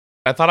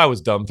I thought I was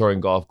done throwing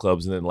golf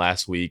clubs, and then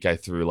last week I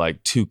threw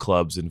like 2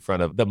 clubs in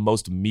front of the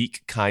most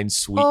meek, kind,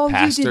 sweet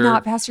pastor. You did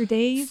not, Pastor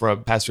Dave?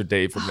 From Pastor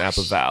Dave from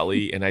Napa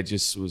Valley, and I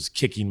just was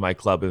kicking my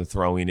club and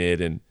throwing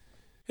it, and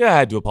yeah, I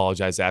had to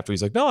apologize after.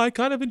 He's like, no, I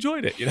kind of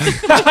enjoyed it.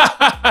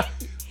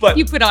 But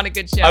you put on a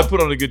good show. I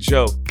put on a good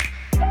show.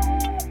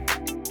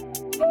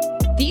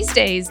 These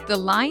days, the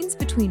lines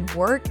between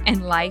work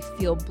and life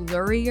feel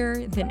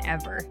blurrier than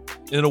ever.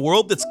 In a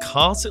world that's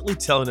constantly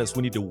telling us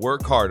we need to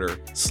work harder,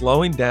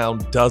 slowing down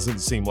doesn't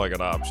seem like an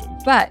option.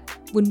 But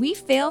when we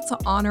fail to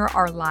honor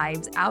our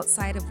lives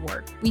outside of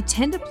work, we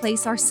tend to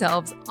place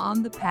ourselves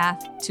on the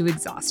path to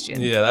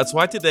exhaustion. Yeah, that's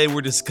why today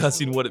we're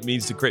discussing what it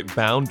means to create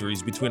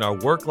boundaries between our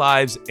work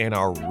lives and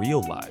our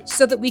real lives.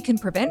 So that we can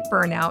prevent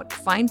burnout,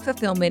 find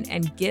fulfillment,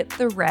 and get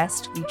the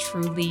rest we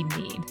truly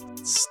need.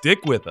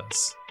 Stick with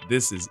us.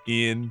 This is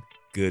In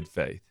Good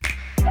Faith.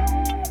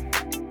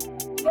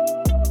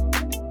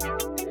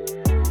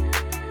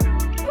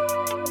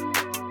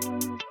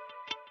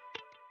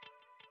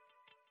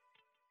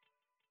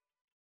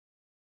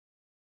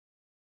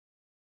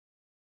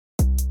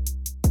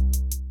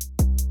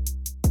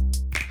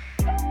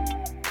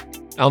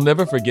 I'll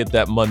never forget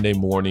that Monday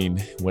morning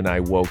when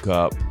I woke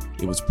up.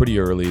 It was pretty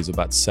early. It was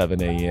about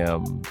 7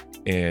 a.m.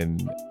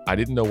 and I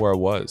didn't know where I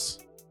was.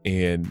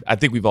 And I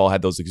think we've all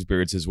had those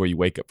experiences where you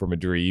wake up from a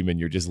dream and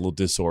you're just a little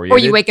disoriented.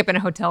 Or you wake up in a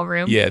hotel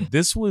room. Yeah,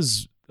 this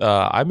was,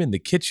 I'm in the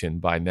kitchen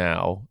by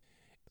now.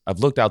 I've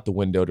looked out the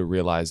window to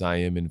realize I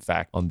am, in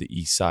fact, on the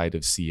east side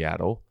of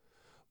Seattle.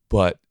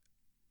 But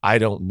I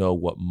don't know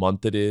what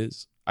month it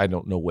is. I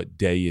don't know what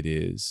day it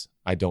is.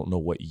 I don't know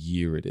what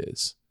year it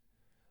is.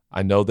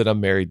 I know that I'm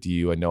married to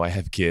you. I know I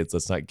have kids.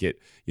 Let's not get,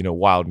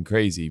 wild and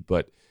crazy.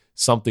 But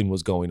something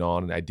was going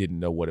on and I didn't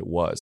know what it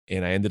was.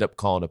 And I ended up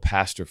calling a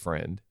pastor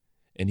friend.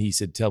 And he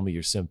said, tell me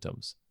your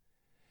symptoms.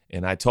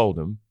 And I told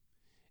him,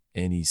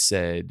 and he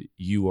said,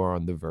 you are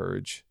on the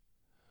verge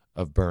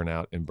of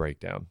burnout and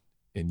breakdown,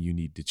 and you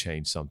need to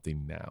change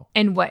something now.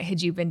 And what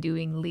had you been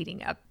doing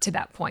leading up to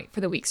that point for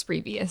the weeks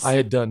previous? I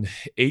had done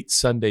 8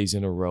 Sundays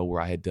in a row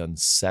where I had done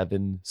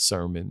 7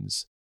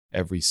 sermons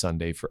every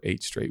Sunday for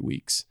 8 straight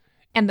weeks.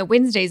 And the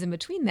Wednesdays in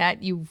between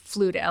that, you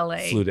flew to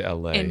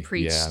LA. And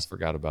preached. Yeah, I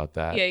forgot about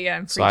that. Yeah.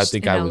 And so I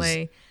think I was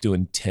LA.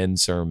 doing 10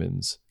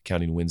 sermons,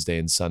 counting Wednesday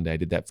and Sunday. I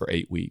did that for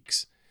 8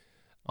 weeks.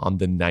 On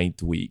the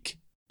 9th week,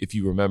 if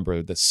you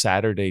remember, the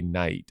Saturday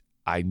night,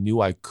 I knew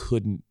I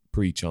couldn't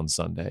preach on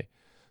Sunday.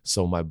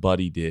 So my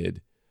buddy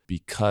did,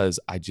 because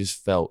I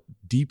just felt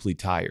deeply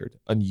tired,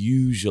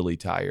 unusually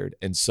tired.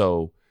 And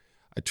so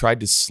I tried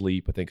to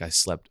sleep. I think I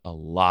slept a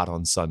lot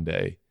on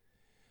Sunday.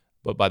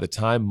 But by the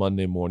time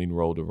Monday morning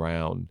rolled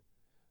around,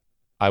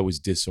 I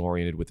was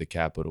disoriented with a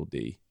capital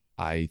D.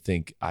 I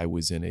think I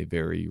was in a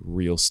very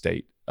real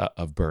state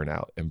of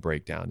burnout and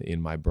breakdown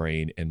in my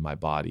brain and my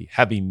body,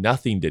 having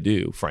nothing to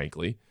do,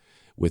 frankly,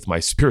 with my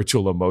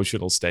spiritual,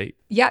 emotional state.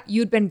 Yeah,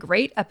 you'd been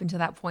great up until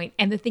that point.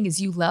 And the thing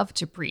is, you love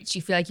to preach.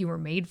 You feel like you were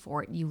made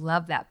for it. You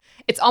love that.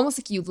 It's almost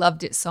like you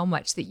loved it so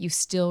much that you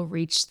still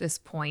reached this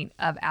point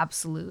of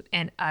absolute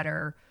and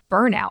utter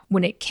burnout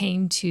when it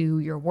came to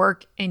your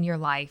work and your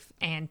life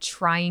and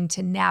trying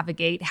to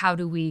navigate, how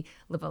do we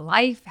live a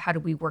life? How do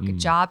we work a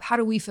job? How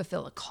do we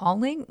fulfill a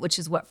calling? Which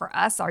is what for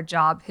us, our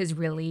job has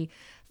really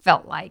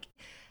felt like.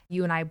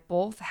 You and I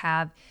both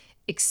have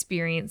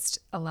experienced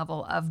a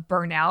level of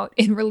burnout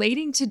in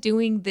relating to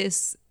doing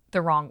this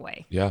the wrong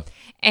way. Yeah.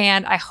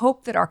 And I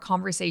hope that our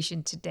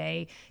conversation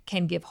today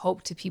can give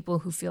hope to people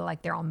who feel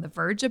like they're on the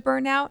verge of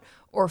burnout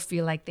or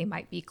feel like they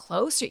might be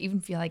close or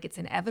even feel like it's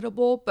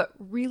inevitable, but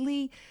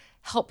really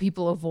help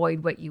people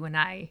avoid what you and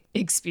I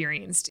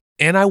experienced.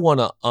 And I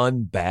want to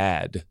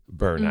unbad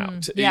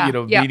burnout,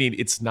 meaning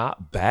it's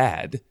not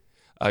bad.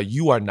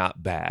 You are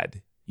not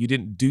bad. You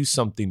didn't do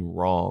something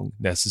wrong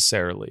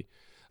necessarily.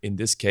 In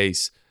this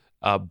case,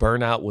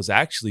 burnout was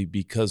actually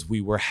because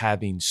we were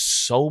having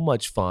so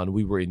much fun.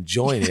 We were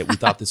enjoying it. We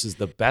thought this is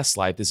the best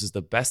life. This is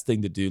the best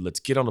thing to do.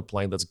 Let's get on a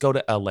plane. Let's go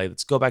to LA.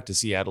 Let's go back to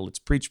Seattle. Let's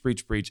preach.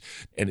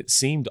 And it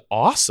seemed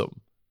awesome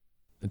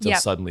until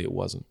suddenly it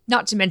wasn't.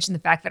 Not to mention the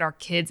fact that our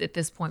kids at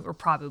this point were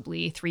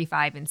probably 3,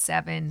 5, and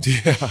 7.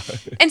 Yeah.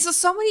 And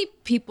so many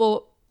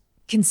people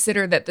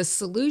consider that the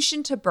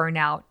solution to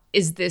burnout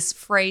is this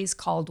phrase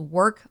called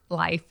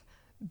work-life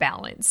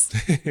balance.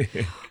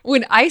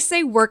 When I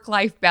say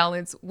work-life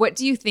balance, what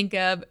do you think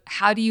of?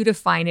 How do you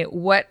define it?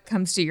 What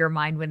comes to your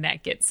mind when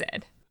that gets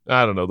said?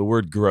 I don't know. The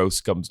word gross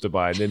comes to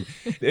mind.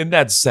 And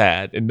that's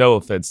sad. And no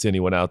offense to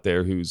anyone out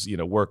there whose,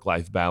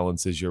 work-life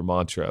balance is your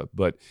mantra.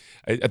 But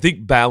I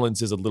think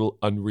balance is a little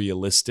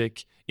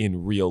unrealistic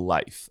in real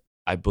life.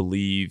 I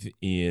believe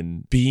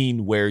in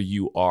being where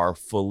you are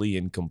fully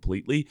and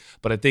completely.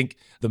 But I think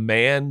the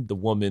man, the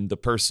woman, the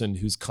person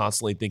who's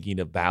constantly thinking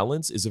of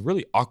balance is a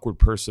really awkward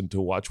person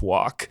to watch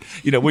walk.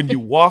 When you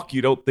walk,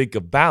 you don't think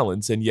of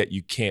balance, and yet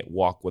you can't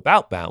walk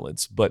without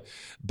balance. But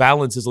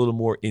balance is a little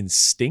more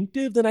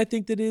instinctive than I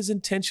think that is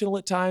intentional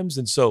at times.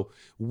 And so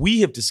we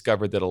have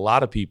discovered that a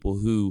lot of people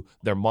who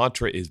their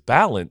mantra is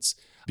balance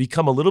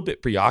become a little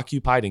bit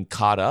preoccupied and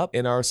caught up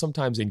and are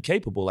sometimes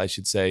incapable, I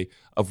should say,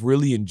 of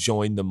really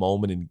enjoying the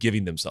moment and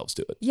giving themselves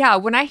to it. Yeah,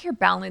 when I hear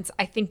balance,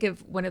 I think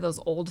of one of those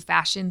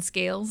old-fashioned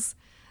scales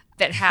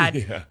that had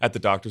Yeah. At the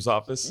doctor's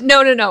office?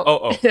 No.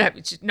 Oh.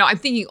 No, I'm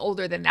thinking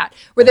older than that,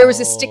 where there was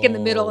a stick in the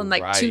middle and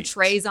like two right.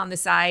 trays on the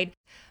side.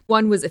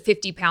 One was a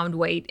 50-pound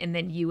weight, and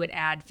then you would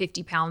add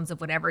 50 pounds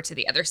of whatever to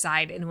the other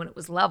side. And when it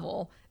was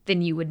level,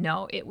 then you would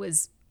know it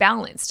was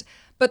balanced.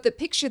 But the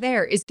picture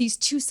there is these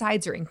two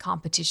sides are in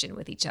competition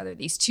with each other.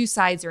 These two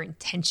sides are in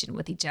tension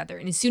with each other.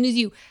 And as soon as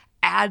you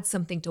add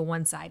something to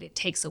one side, it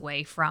takes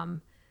away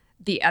from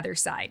the other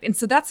side. And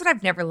so that's what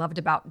I've never loved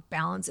about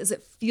balance is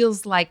it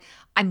feels like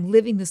I'm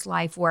living this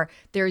life where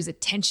there is a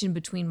tension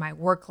between my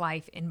work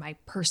life and my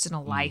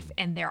personal life.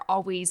 And they're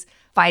always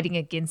fighting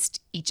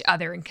against each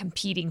other and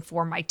competing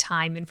for my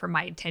time and for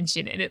my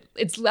attention. And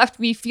it's left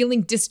me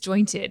feeling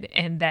disjointed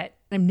and that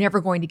I'm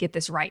never going to get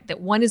this right, that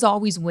one is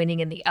always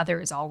winning and the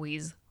other is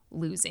always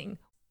losing.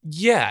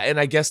 Yeah. And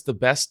I guess the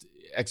best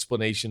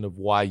explanation of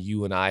why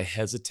you and I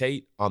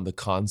hesitate on the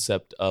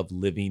concept of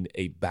living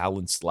a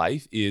balanced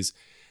life is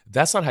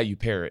that's not how you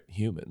parent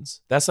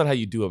humans. That's not how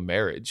you do a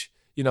marriage.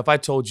 You know, if I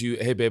told you,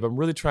 hey, babe, I'm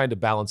really trying to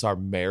balance our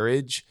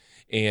marriage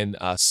and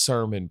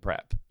sermon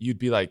prep, you'd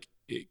be like,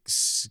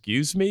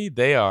 excuse me?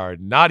 They are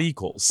not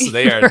equals.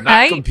 They are Right?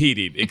 not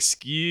competing.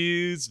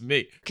 Excuse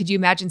me. Could you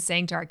imagine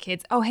saying to our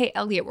kids, oh, hey,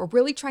 Elliot, we're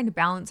really trying to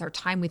balance our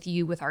time with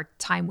you with our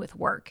time with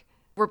work.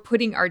 We're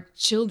putting our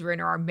children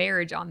or our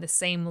marriage on the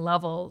same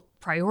level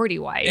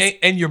priority-wise.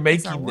 And you're our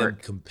making them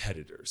work.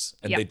 competitors,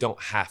 and Yep. they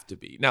don't have to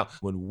be. Now,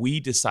 when we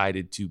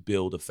decided to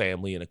build a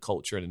family and a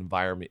culture and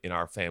environment in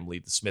our family,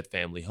 the Smith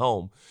family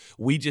home,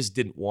 we just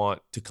didn't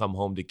want to come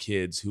home to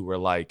kids who were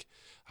like,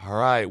 all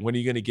right, when are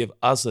you going to give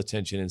us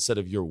attention instead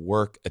of your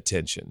work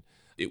attention?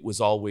 It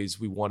was always,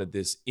 we wanted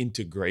this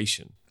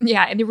integration.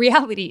 Yeah, and the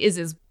reality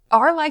is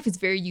our life is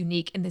very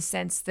unique in the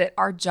sense that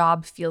our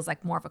job feels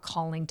like more of a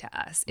calling to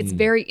us. It's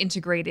very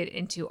integrated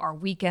into our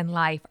weekend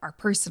life, our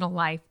personal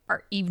life,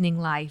 our evening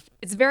life.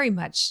 It's very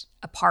much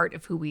a part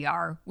of who we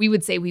are. We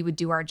would say we would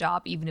do our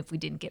job even if we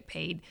didn't get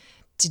paid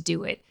to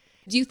do it.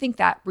 Do you think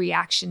that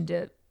reaction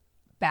to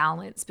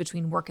balance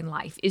between work and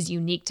life is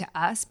unique to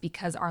us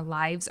because our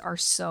lives are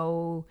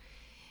so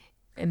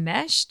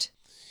enmeshed?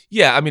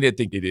 Yeah, I mean, I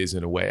think it is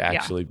in a way,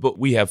 actually. But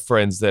we have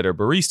friends that are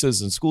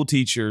baristas and school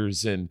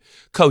teachers and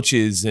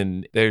coaches,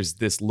 and there's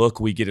this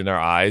look we get in our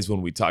eyes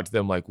when we talk to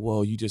them like,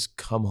 whoa, you just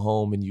come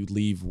home and you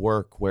leave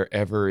work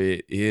wherever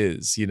it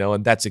is, you know,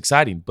 and that's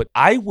exciting. But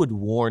I would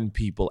warn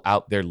people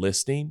out there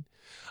listening,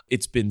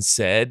 it's been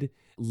said,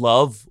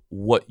 love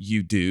what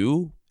you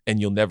do and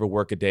you'll never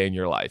work a day in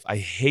your life. I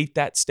hate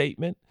that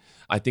statement.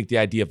 I think the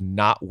idea of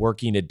not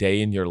working a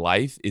day in your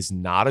life is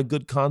not a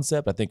good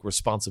concept. I think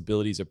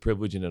responsibility is a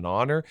privilege and an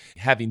honor.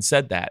 Having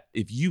said that,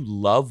 if you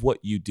love what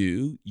you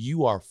do,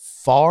 you are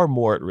far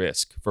more at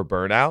risk for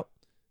burnout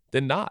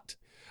than not.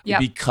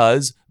 Yep.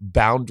 Because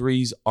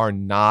boundaries are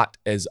not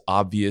as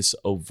obvious,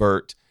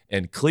 overt,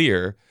 and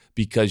clear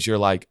because you're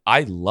like,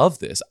 I love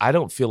this. I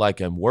don't feel like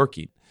I'm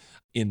working.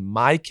 In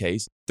my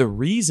case, the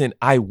reason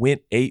I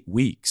went 8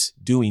 weeks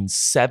doing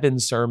 7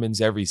 sermons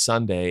every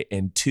Sunday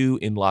and 2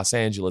 in Los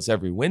Angeles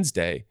every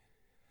Wednesday,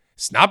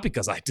 it's not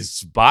because I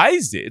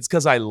despised it. It's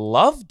because I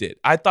loved it.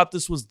 I thought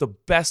this was the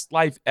best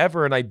life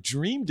ever, and I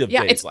dreamed of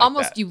days It's like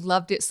almost that. you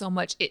loved it so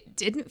much it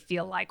didn't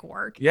feel like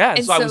work. Yeah,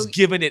 And so I was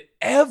giving it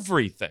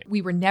everything.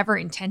 we were never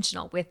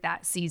intentional with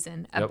that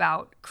season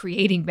about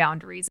creating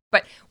boundaries,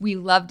 but we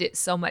loved it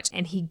so much.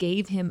 And he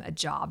gave him a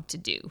job to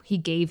do.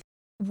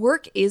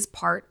 Work is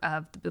part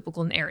of the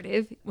biblical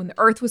narrative. When the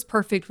earth was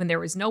perfect, when there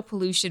was no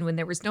pollution, when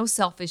there was no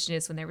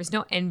selfishness, when there was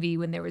no envy,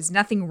 when there was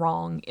nothing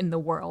wrong in the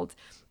world,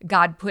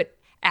 God put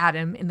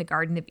Adam in the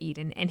Garden of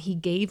Eden and he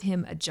gave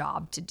him a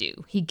job to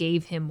do. He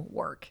gave him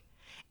work.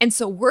 And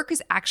so work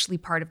is actually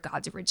part of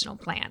God's original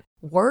plan.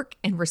 Work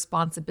and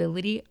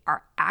responsibility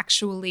are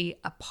actually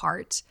a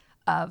part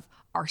of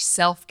our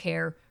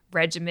self-care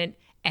regimen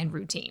and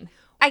routine.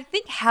 I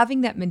think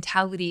having that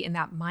mentality and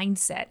that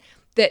mindset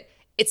that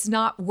it's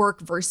not work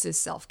versus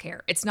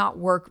self-care. It's not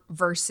work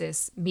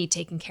versus me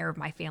taking care of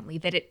my family,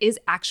 that it is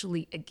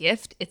actually a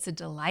gift. It's a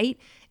delight.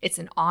 It's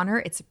an honor.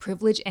 It's a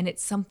privilege. And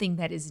it's something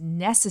that is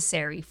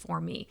necessary for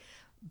me.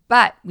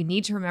 But we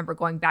need to remember,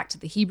 going back to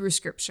the Hebrew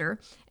scripture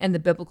and the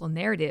biblical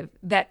narrative,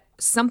 that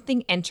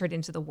something entered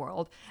into the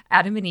world.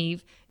 Adam and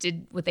Eve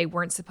did what they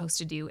weren't supposed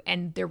to do,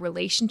 and their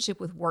relationship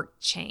with work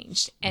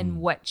changed. And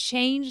what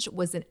changed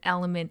was an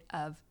element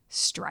of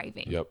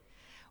striving. Yep.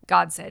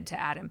 God said to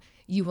Adam,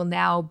 you will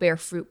now bear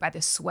fruit by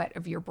the sweat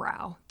of your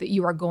brow, that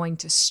you are going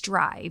to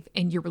strive,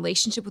 and your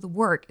relationship with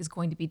work is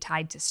going to be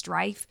tied to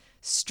strife,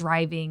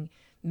 striving,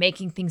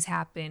 making things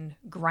happen,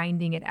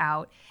 grinding it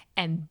out.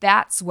 And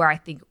that's where I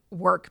think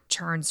work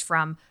turns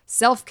from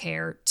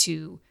self-care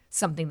to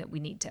something that we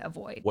need to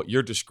avoid. What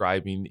you're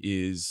describing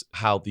is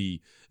how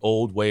the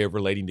old way of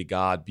relating to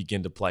God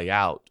began to play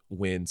out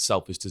when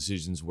selfish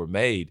decisions were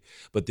made.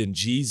 But then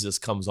Jesus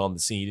comes on the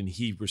scene and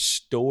he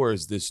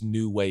restores this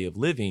new way of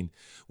living,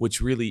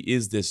 which really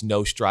is this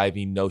no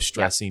striving, no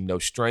stressing, no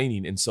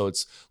straining. And so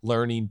it's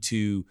learning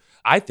to,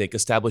 I think,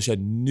 establish a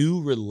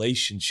new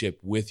relationship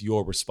with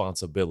your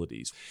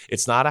responsibilities.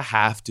 It's not a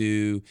have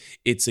to,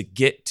 it's a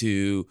get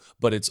to,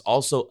 but it's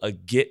also a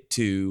get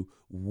to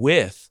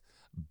with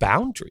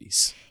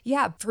boundaries.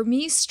 Yeah, for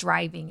me,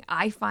 striving,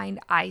 I find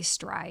I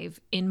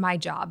strive in my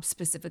job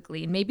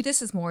specifically. And maybe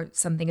this is more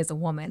something as a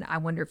woman. I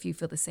wonder if you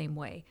feel the same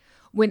way.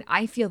 When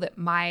I feel that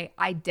my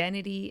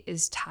identity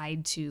is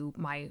tied to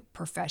my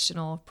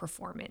professional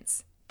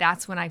performance,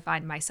 that's when I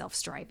find myself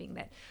striving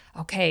that,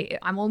 okay,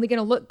 I'm only going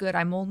to look good.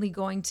 I'm only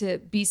going to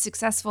be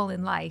successful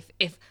in life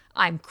if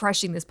I'm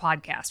crushing this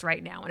podcast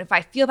right now. And if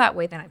I feel that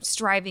way, then I'm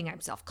striving, I'm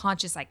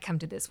self-conscious. I come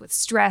to this with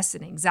stress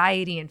and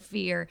anxiety and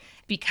fear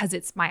because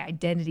it's my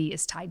identity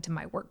is tied to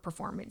my work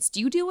performance.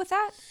 Do you deal with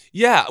that?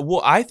 Yeah,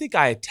 well, I think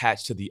I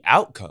attach to the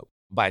outcome.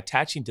 By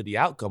attaching to the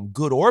outcome,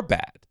 good or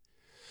bad,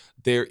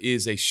 there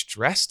is a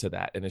stress to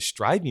that and a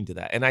striving to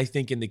that. And I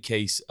think in the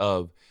case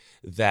of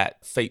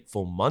that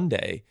fateful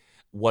Monday,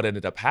 what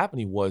ended up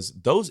happening was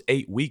those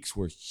 8 weeks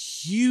were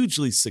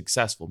hugely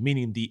successful,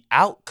 meaning the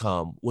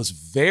outcome was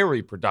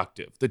very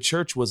productive. The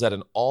church was at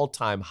an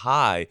all-time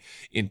high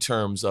in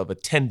terms of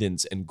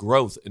attendance and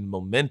growth and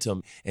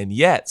momentum. And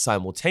yet,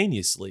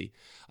 simultaneously,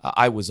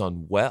 I was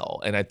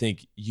unwell. And I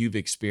think you've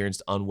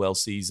experienced unwell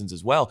seasons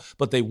as well,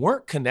 but they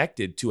weren't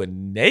connected to a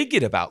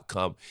negative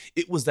outcome.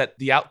 It was that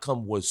the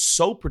outcome was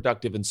so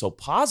productive and so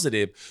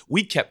positive,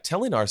 we kept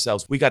telling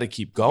ourselves, we got to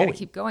keep going. Got to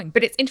keep going.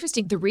 But it's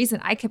interesting. The reason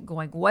I kept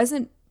going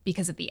wasn't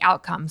because of the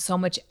outcome so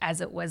much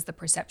as it was the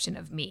perception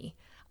of me.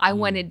 I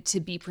wanted to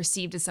be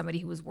perceived as somebody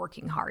who was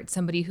working hard,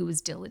 somebody who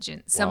was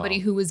diligent, somebody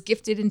who was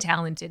gifted and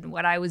talented in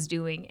what I was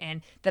doing,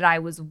 and that I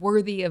was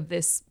worthy of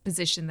this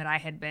position that I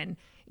had been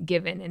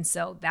given. And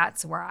so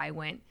that's where I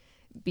went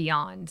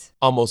beyond.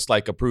 Almost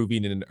like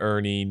approving and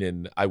earning,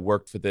 and I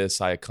worked for this,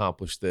 I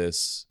accomplished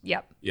this.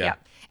 Yep.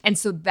 And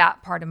so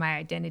that part of my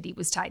identity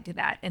was tied to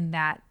that, and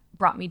that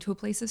brought me to a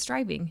place of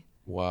striving.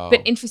 Wow.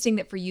 But interesting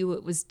that for you,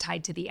 it was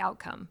tied to the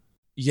outcome.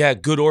 Yeah,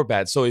 good or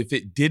bad. So if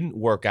it didn't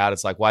work out,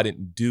 it's like, well, I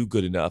didn't do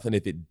good enough. And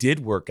if it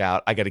did work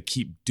out, I got to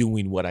keep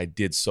doing what I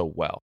did so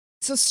well.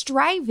 So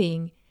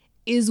striving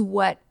is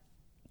what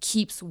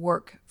keeps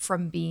work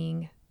from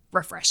being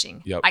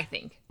refreshing, I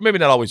think. Maybe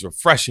not always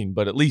refreshing,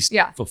 but at least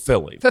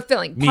fulfilling.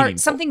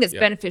 Something that's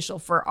beneficial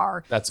for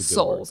our that's a good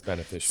souls. Word,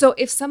 beneficial. So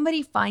if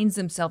somebody finds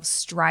themselves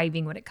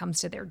striving when it comes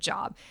to their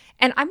job,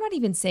 and I'm not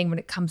even saying when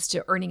it comes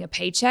to earning a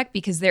paycheck,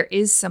 because there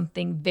is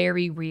something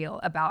very real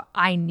about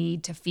I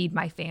need to feed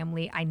my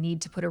family, I need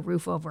to put a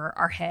roof over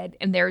our head,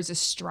 and there is a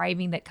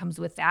striving that comes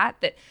with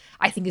that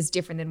I think is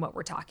different than what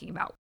we're talking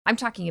about. I'm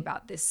talking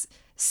about this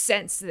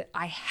sense that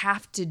I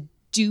have to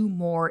do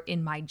more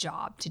in my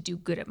job to do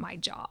good at my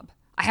job.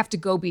 I have to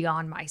go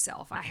beyond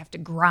myself. I have to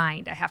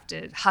grind. I have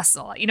to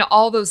hustle.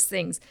 All those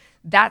things.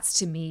 That's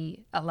to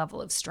me a level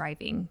of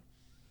striving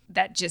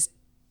that just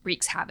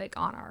wreaks havoc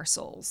on our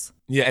souls.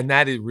 Yeah, and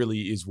that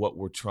really is what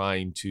we're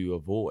trying to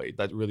avoid.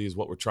 That really is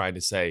what we're trying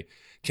to say.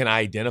 Can I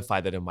identify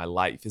that in my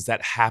life? Is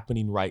that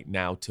happening right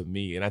now to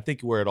me? And I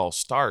think where it all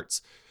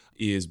starts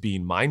is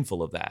being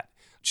mindful of that.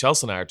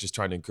 Chelsea and I are just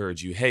trying to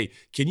encourage you, hey,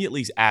 can you at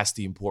least ask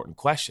the important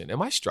question?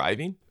 Am I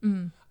striving?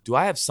 Do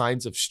I have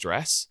signs of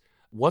stress?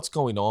 What's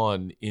going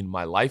on in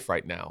my life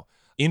right now?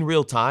 In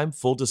real time,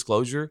 full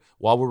disclosure,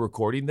 while we're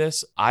recording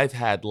this, I've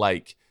had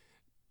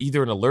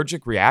either an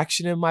allergic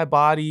reaction in my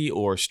body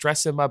or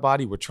stress in my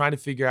body. We're trying to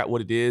figure out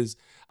what it is.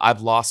 I've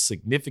lost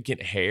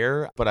significant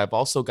hair, but I've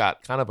also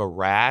got kind of a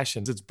rash,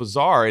 and it's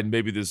bizarre. And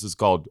maybe this is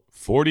called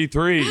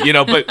 43,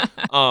 but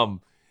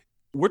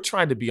we're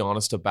trying to be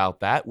honest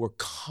about that. We're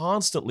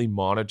constantly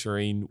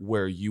monitoring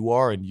where you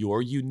are in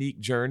your unique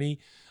journey,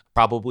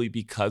 probably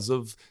because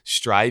of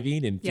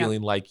striving and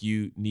feeling like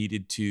you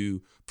needed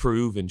to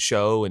prove and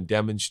show and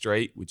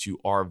demonstrate, which you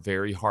are a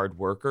very hard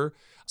worker.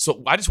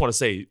 So I just want to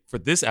say for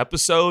this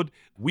episode,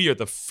 we are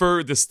the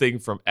furthest thing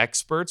from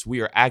experts.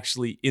 We are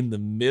actually in the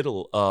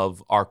middle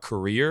of our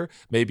career,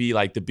 maybe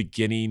like the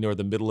beginning or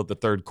the middle of the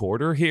third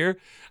quarter here,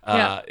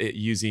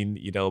 using,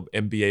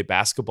 NBA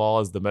basketball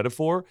as the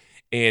metaphor.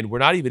 And we're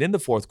not even in the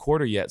fourth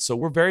quarter yet. So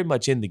we're very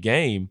much in the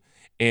game.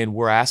 And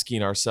we're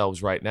asking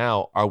ourselves right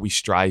now, are we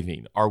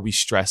striving? Are we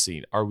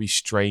stressing? Are we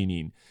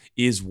straining?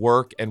 Is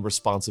work and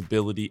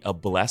responsibility a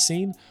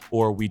blessing?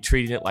 Or are we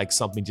treating it like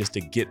something just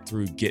to get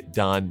through, get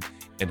done,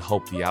 and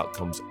hope the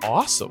outcome's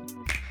awesome?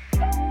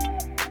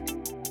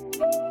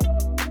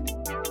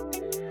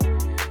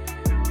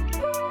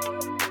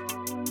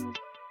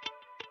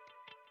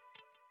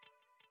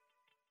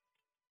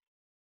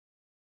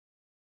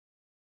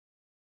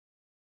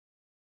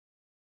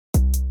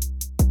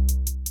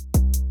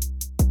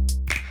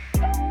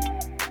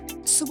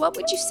 So what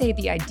would you say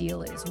the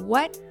ideal is?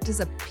 What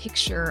does a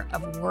picture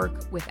of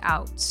work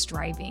without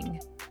striving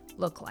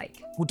look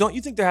like? Well, don't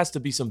you think there has to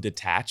be some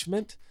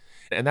detachment?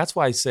 And that's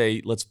why I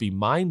say, let's be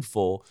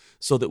mindful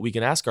so that we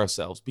can ask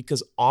ourselves,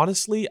 because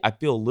honestly, I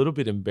feel a little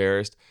bit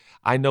embarrassed.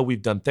 I know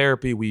we've done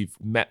therapy, we've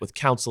met with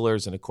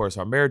counselors and of course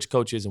our marriage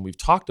coaches, and we've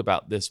talked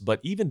about this, but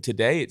even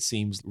today, it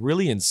seems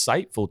really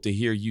insightful to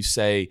hear you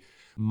say,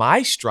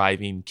 my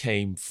striving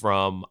came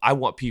from, I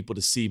want people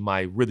to see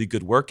my really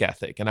good work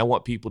ethic, and I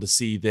want people to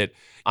see that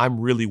I'm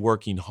really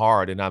working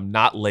hard and I'm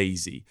not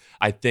lazy.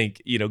 I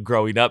think,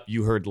 growing up,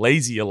 you heard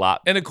lazy a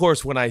lot. And of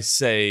course, when I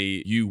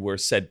say you were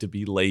said to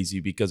be lazy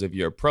because of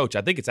your approach,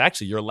 I think it's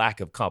actually your lack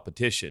of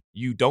competition.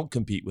 You don't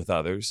compete with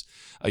others.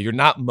 You're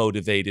not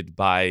motivated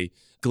by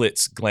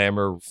glitz,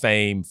 glamour,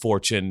 fame,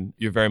 fortune.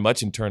 You're very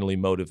much internally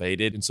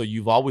motivated. And so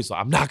you've always thought,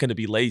 I'm not going to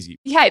be lazy.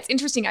 Yeah, it's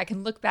interesting. I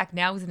can look back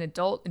now as an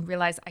adult and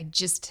realize I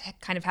just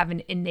kind of have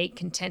an innate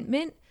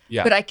contentment.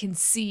 Yeah. But I can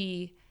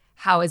see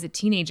how as a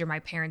teenager, my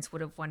parents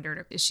would have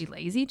wondered, is she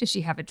lazy? Does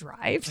she have a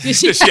drive? Does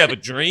she have a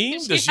dream?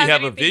 Does she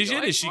have a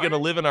vision? Is she going to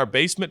live in our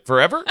basement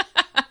forever?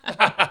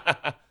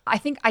 I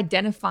think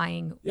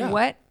identifying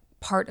what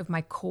part of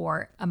my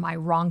core am I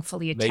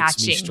wrongfully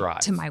attaching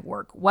to my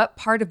work? What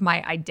part of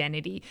my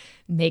identity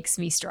makes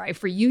me strive?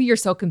 For you, you're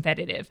so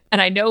competitive.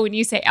 And I know when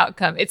you say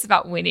outcome, it's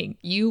about winning.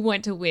 You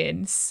want to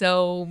win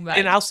so much.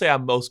 And I'll say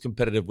I'm most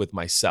competitive with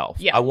myself.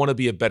 Yeah. I want to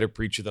be a better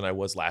preacher than I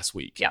was last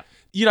week. Yeah.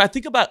 I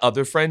think about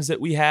other friends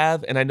that we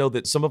have, and I know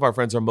that some of our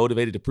friends are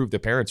motivated to prove their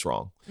parents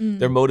wrong.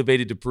 They're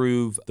motivated to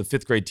prove the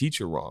fifth grade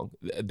teacher wrong.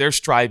 Their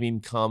striving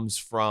comes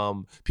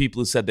from people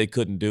who said they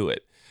couldn't do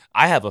it.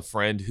 I have a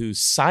friend whose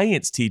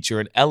science teacher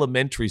in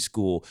elementary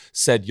school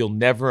said you'll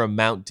never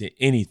amount to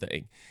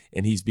anything,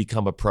 and he's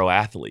become a pro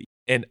athlete.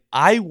 And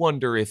I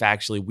wonder if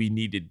actually we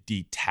need to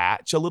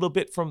detach a little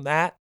bit from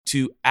that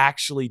to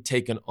actually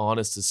take an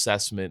honest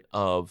assessment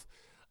of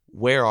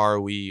where are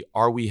we?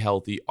 Are we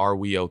healthy? Are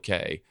we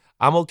okay?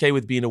 I'm okay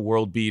with being a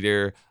world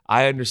beater.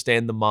 I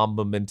understand the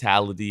Mamba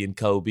mentality and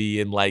Kobe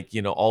and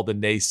all the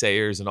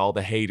naysayers and all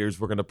the haters.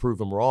 We're going to prove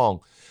them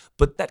wrong.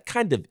 But that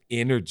kind of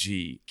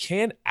energy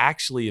can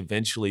actually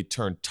eventually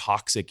turn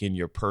toxic in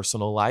your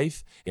personal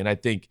life. And I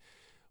think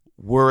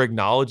we're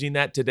acknowledging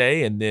that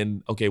today. And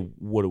then, okay,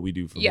 what do we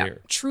do from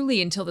here?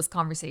 Truly, until this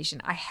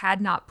conversation, I had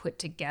not put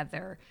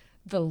together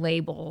the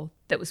label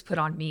that was put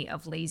on me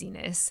of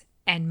laziness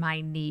and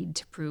my need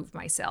to prove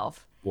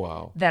myself.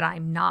 Wow. That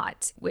I'm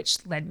not,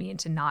 which led me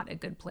into not a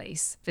good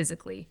place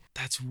physically.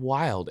 That's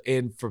wild.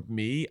 And for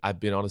me,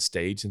 I've been on a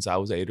stage since I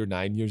was 8 or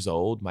 9 years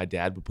old. My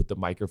dad would put the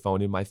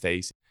microphone in my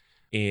face,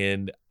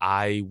 and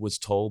I was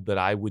told that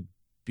I would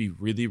be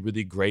really,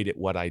 really great at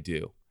what I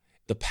do.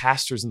 The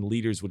pastors and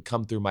leaders would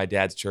come through my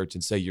dad's church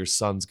and say, your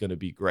son's going to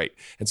be great.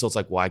 And so it's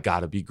like, well, I got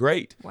to be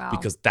great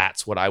because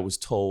that's what I was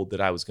told that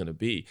I was going to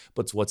be.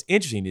 But what's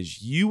interesting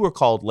is you were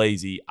called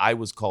lazy. I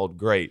was called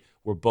great.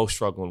 We're both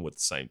struggling with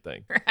the same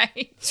thing.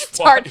 Right. It's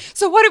hard.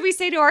 So what do we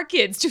say to our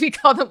kids? Do we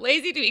call them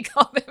lazy? Do we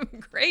call them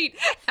great?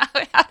 How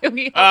do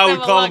we help them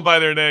we call them by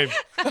their name.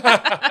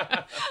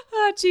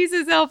 Oh,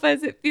 Jesus, help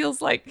us. It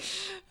feels like,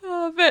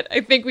 but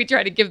I think we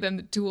try to give them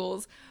the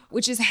tools,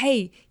 which is,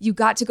 hey, you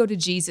got to go to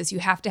Jesus. You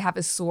have to have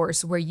a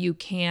source where you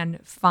can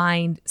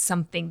find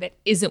something that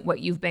isn't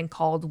what you've been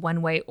called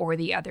one way or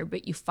the other,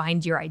 but you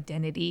find your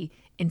identity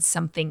in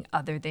something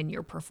other than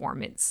your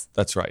performance.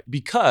 That's right.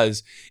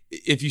 Because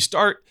if you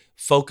start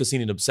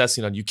focusing and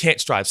obsessing on you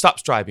can't strive, stop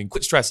striving,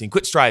 quit stressing,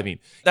 quit striving,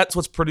 that's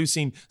what's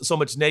producing so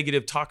much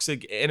negative,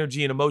 toxic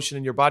energy and emotion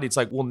in your body. It's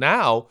like, well,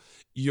 now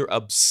you're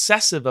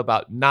obsessive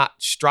about not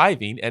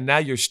striving, and now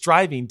you're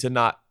striving to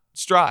not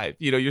strive.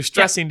 You're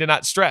stressing to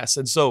not stress.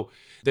 And so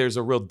there's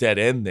a real dead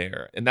end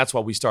there. And that's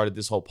why we started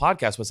this whole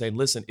podcast by saying,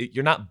 listen,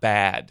 you're not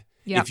bad.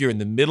 If you're in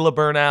the middle of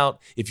burnout,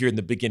 if you're in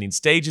the beginning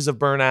stages of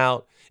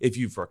burnout, if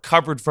you've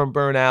recovered from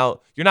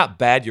burnout, you're not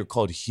bad. You're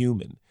called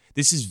human.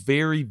 This is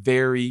very,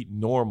 very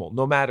normal,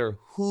 no matter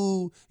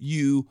who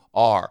you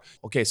are.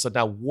 Okay, so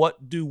now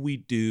what do we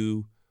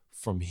do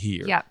from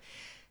here? Yeah.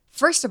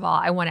 First of all,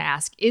 I want to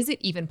ask, is it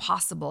even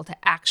possible to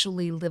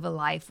actually live a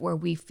life where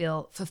we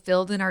feel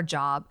fulfilled in our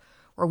job,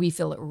 where we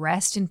feel at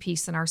rest and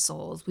peace in our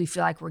souls? We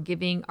feel like we're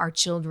giving our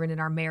children and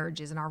our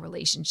marriages and our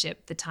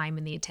relationship the time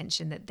and the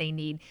attention that they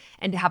need,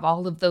 and to have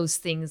all of those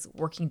things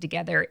working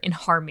together in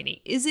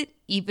harmony. Is it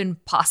even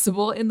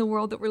possible in the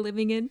world that we're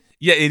living in?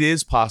 Yeah, it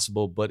is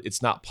possible, but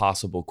it's not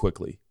possible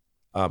quickly.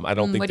 I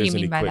don't think there's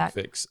any quick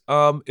fix.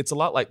 It's a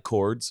lot like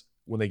cords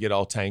when they get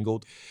all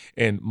tangled.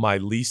 And my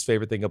least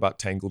favorite thing about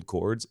tangled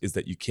cords is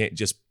that you can't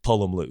just pull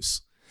them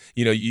loose.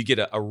 You get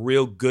a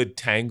real good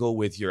tangle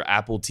with your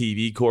Apple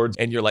TV cords,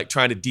 and you're like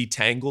trying to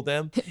detangle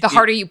them. The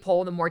harder you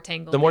pull, the more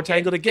tangled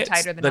it gets. The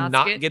tighter the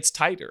knot gets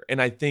tighter.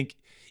 And I think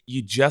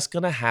you're just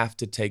going to have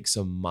to take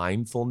some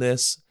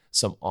mindfulness,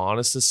 some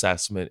honest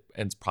assessment,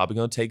 and it's probably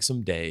going to take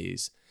some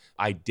days.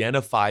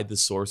 Identify the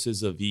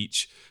sources of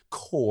each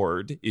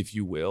cord, if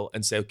you will,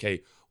 and say,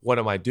 okay, what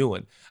am I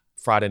doing?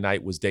 Friday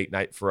night was date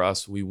night for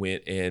us. We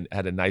went and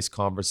had a nice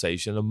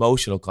conversation,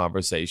 emotional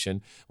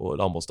conversation. Well,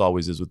 it almost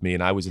always is with me.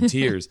 And I was in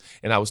tears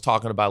and I was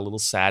talking about a little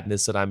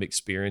sadness that I'm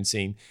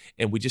experiencing.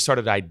 And we just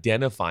started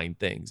identifying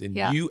things. And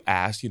Yeah. you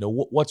asked,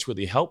 what's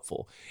really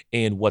helpful?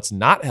 And what's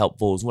not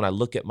helpful is when I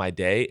look at my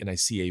day and I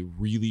see a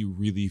really,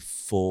 really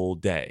full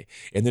day.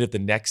 And then if the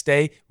next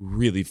day,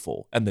 really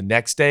full. And the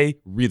next day,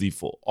 really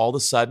full. All of a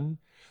sudden,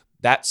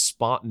 that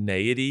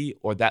spontaneity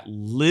or that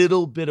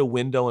little bit of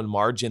window and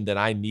margin that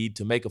I need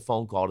to make a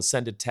phone call, to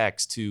send a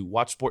text, to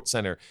watch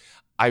SportsCenter,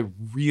 I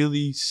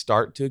really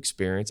start to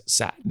experience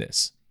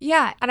sadness.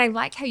 Yeah. And I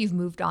like how you've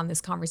moved on this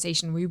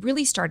conversation. We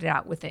really started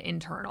out with the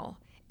internal.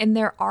 And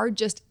there are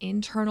just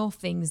internal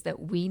things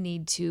that we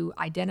need to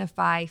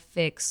identify,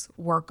 fix,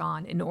 work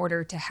on in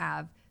order to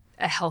have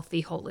a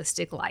healthy,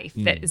 holistic life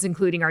that is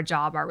including our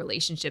job, our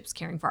relationships,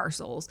 caring for our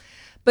souls.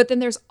 But then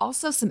there's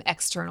also some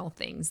external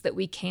things that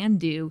we can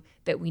do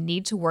that we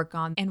need to work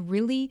on and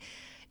really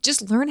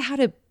just learn how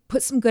to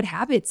put some good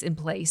habits in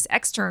place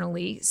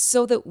externally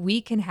so that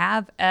we can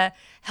have a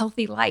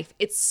healthy life.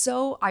 It's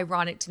so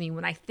ironic to me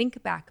when I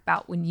think back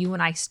about when you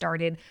and I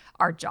started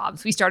our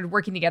jobs. We started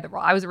working together.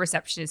 Well, I was a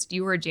receptionist,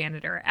 you were a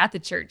janitor at the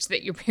church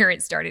that your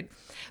parents started.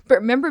 But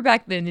remember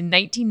back then in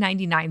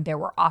 1999, there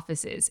were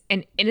offices,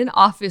 and in an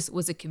office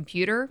was a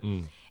computer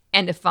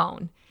and a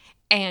phone.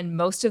 And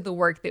most of the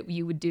work that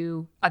you would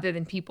do other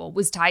than people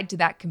was tied to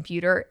that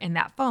computer and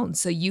that phone.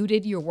 So you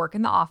did your work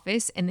in the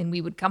office, and then we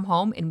would come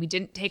home and we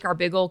didn't take our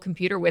big old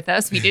computer with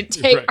us. We didn't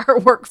take Right. our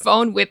work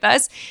phone with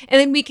us. And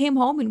then we came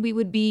home and we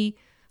would be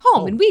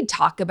home and we'd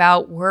talk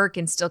about work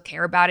and still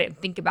care about it and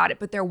think about it.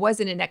 But there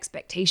wasn't an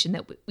expectation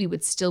that we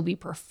would still be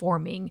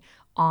performing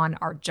on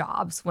our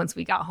jobs once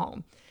we got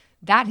home.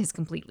 That has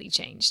completely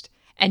changed.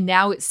 And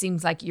now it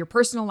seems like your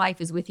personal life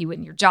is with you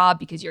in your job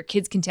because your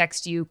kids can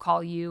text you,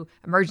 call you,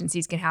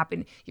 emergencies can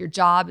happen. Your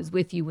job is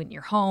with you when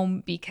you're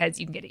home because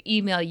you can get an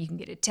email, you can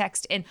get a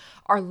text. And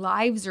our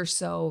lives are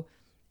so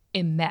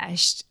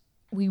enmeshed.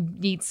 We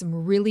need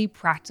some really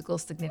practical,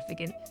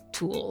 significant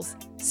tools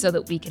so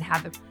that we can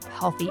have a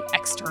healthy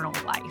external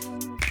life.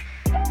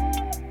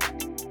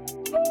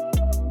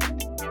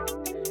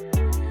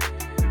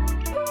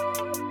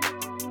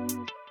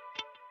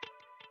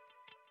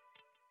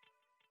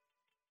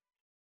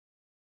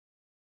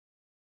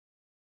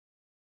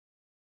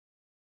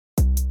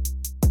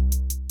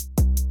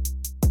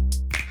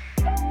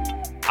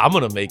 I'm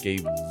going to make a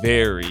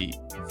very,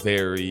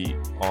 very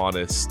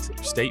honest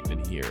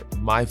statement here.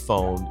 My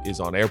phone is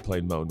on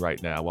airplane mode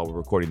right now while we're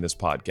recording this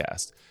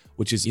podcast,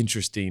 which is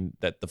interesting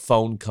that the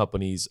phone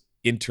companies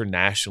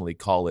internationally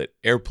call it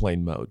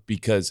airplane mode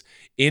because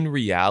in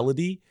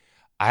reality,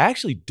 I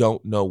actually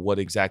don't know what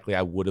exactly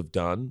I would have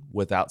done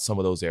without some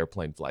of those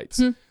airplane flights.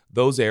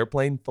 Those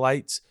airplane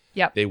flights,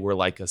 they were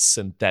like a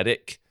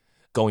synthetic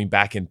going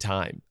back in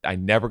time. I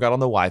never got on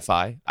the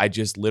Wi-Fi. I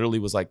just literally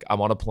was like,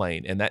 I'm on a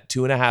plane. And that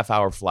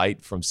 2.5-hour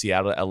flight from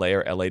Seattle to LA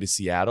or LA to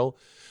Seattle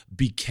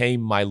became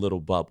my little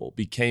bubble,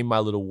 became my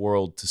little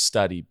world to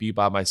study, be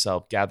by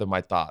myself, gather my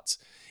thoughts.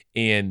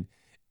 And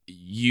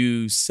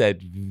you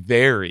said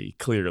very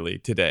clearly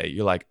today,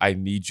 you're like, I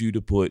need you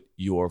to put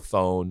your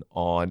phone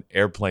on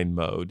airplane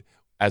mode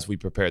as we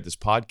prepare this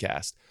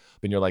podcast.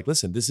 And you're like,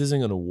 listen, this isn't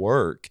going to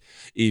work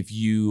if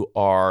you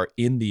are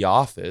in the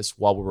office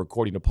while we're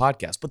recording a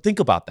podcast. But think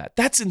about that.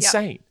 That's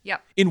insane.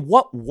 Yep. In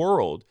what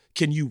world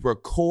can you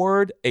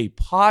record a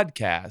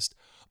podcast,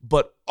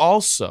 but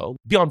also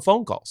be on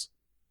phone calls?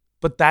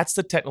 But that's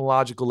the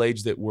technological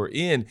age that we're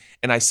in.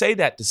 And I say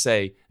that to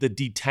say the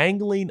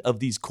detangling of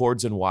these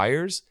cords and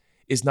wires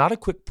is not a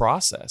quick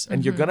process.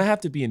 And you're going to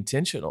have to be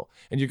intentional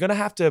and you're going to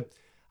have to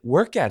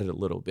work at it a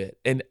little bit.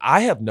 And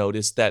I have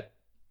noticed that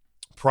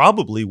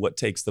probably what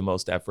takes the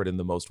most effort and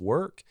the most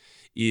work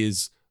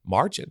is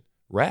margin,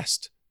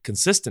 rest,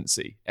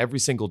 consistency every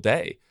single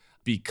day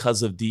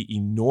because of the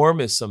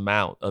enormous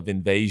amount of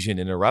invasion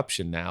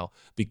interruption now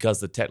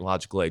because of the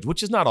technological age,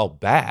 which is not all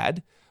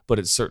bad, but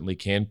it certainly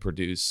can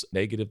produce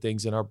negative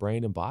things in our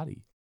brain and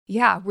body.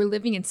 Yeah, we're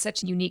living in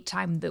such a unique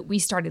time that we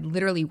started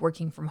literally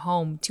working from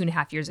home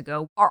 2.5 years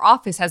ago. Our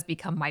office has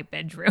become my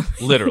bedroom.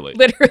 Literally.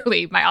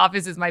 Literally, my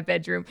office is my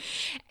bedroom.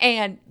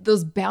 And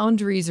those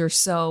boundaries are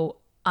so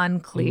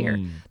unclear.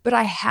 But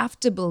I have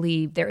to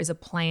believe there is a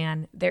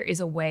plan, there is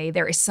a way,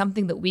 there is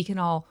something that we can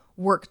all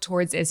work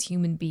towards as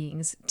human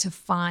beings to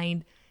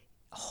find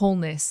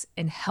wholeness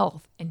and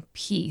health and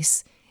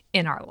peace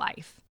in our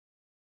life.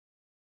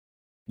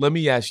 Let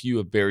me ask you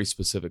a very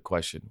specific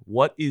question.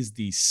 What is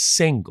the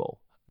single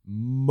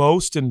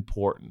most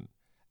important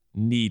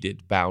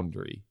needed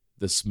boundary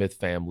the Smith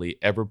family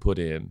ever put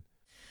in?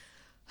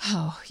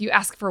 Oh, you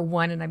ask for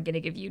one and I'm going to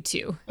give you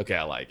two. Okay,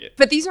 I like it.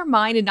 But these are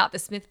mine and not the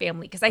Smith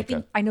family because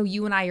I know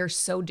you and I are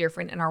so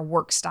different and our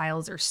work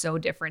styles are so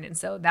different. And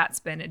so that's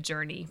been a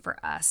journey for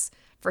us,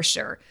 for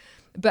sure.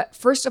 But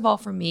first of all,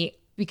 for me,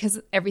 because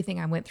of everything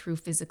I went through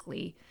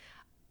physically,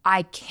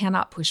 I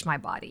cannot push my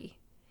body.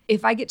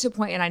 If I get to a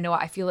point and I know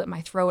I feel it in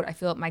my throat, I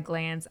feel it in my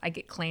glands, I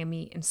get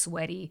clammy and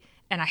sweaty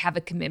and I have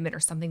a commitment or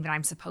something that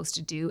I'm supposed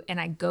to do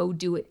and I go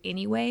do it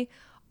anyway,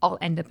 I'll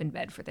end up in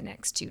bed for the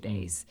next 2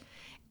 days.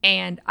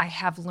 And I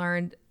have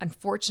learned,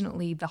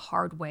 unfortunately, the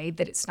hard way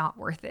that it's not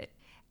worth it.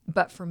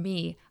 But for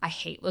me, I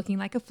hate looking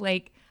like a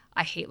flake.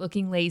 I hate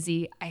looking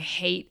lazy. I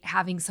hate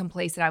having some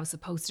place that I was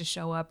supposed to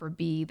show up or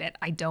be that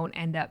I don't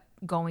end up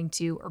going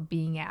to or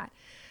being at.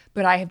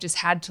 But I have just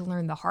had to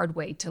learn the hard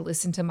way to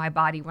listen to my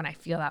body when I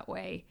feel that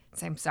way.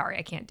 Say, I'm sorry,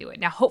 I can't do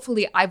it. Now,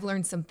 hopefully I've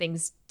learned some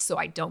things so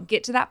I don't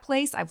get to that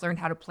place. I've learned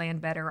how to plan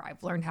better.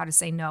 I've learned how to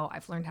say no.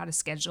 I've learned how to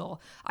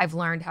schedule. I've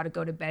learned how to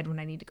go to bed when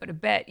I need to go to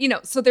bed.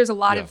 So there's a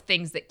lot of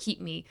things that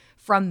keep me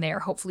from there,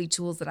 hopefully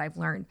tools that I've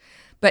learned.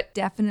 But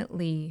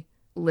definitely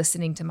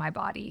listening to my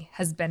body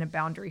has been a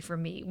boundary for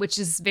me, which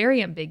is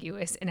very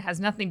ambiguous and has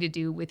nothing to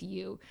do with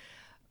you.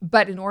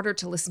 But in order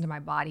to listen to my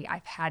body,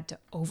 I've had to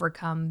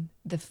overcome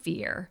the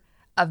fear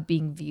of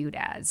being viewed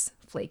as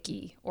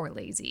flaky or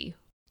lazy.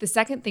 The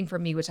second thing for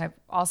me, which I've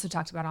also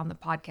talked about on the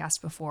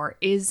podcast before,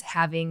 is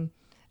having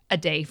a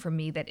day for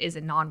me that is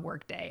a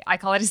non-work day. I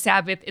call it a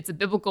Sabbath. It's a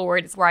biblical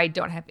word. It's where I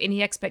don't have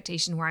any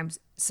expectation where I'm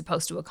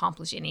supposed to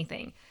accomplish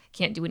anything.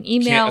 Can't do an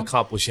email. Can't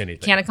accomplish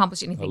anything. Can't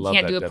accomplish anything.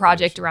 Can't do a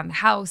project around the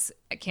house.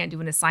 I can't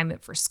do an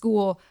assignment for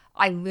school.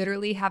 I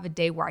literally have a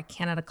day where I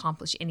cannot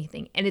accomplish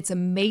anything. And it's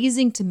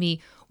amazing to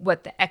me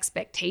what the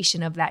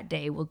expectation of that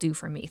day will do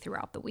for me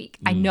throughout the week.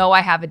 I know I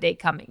have a day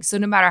coming. So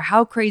no matter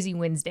how crazy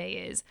Wednesday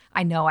is,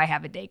 I know I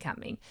have a day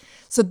coming.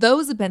 So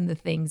those have been the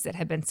things that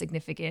have been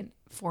significant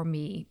for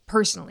me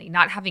personally,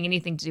 not having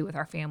anything to do with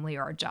our family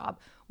or our job.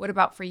 What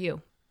about for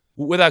you?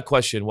 Without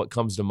question, what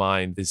comes to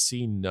mind is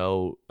seeing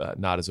no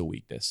not as a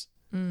weakness.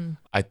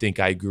 I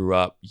think I grew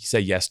up, you say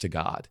yes to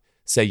God,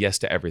 say yes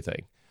to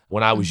everything.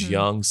 When I was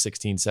young,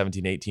 16,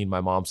 17, 18, my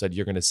mom said,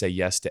 you're going to say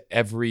yes to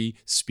every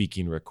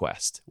speaking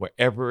request.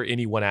 Wherever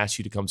anyone asks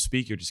you to come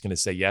speak, you're just going to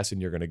say yes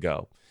and you're going to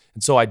go.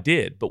 And so I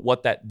did. But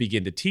what that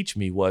began to teach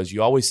me was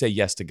you always say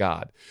yes to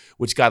God,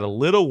 which got a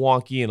little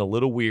wonky and a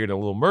little weird and a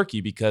little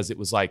murky because it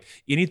was like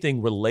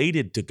anything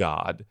related to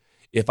God,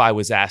 if I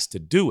was asked to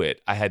do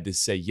it, I had to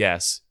say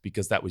yes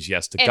because that was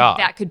yes to God.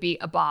 That could be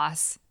a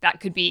boss. That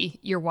could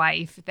be your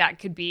wife. That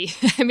could be,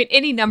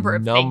 any number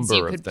of things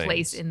you could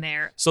place in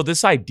there. So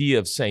this idea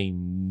of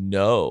saying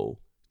no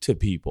to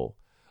people,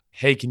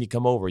 hey, can you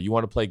come over? You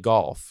want to play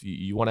golf?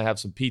 You want to have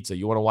some pizza?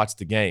 You want to watch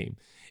the game?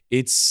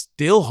 It's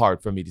still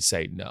hard for me to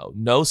say no.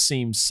 No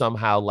seems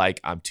somehow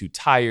like I'm too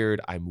tired,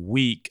 I'm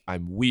weak,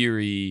 I'm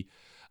weary,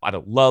 I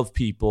don't love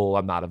people,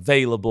 I'm not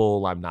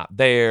available, I'm not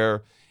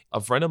there. A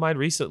friend of mine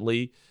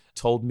recently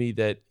told me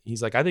that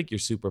he's like, I think your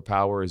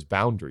superpower is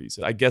boundaries.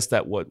 I guess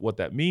that what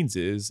that means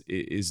is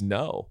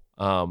no.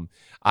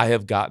 I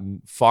have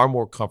gotten far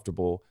more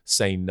comfortable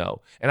saying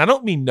no. And I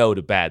don't mean no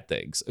to bad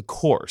things, of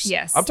course.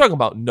 Yes. I'm talking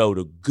about no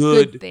to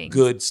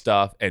good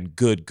stuff and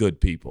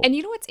good people. And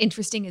you know what's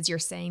interesting is you're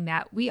saying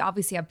that we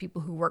obviously have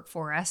people who work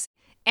for us.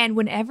 And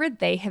whenever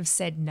they have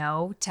said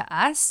no to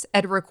us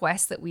at a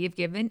request that we have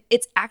given,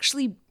 it's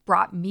actually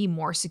brought me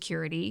more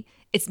security.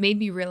 It's made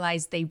me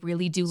realize they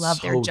really do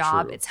love their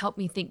job. True. It's helped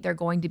me think they're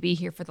going to be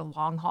here for the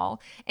long haul.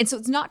 And so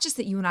it's not just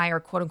that you and I are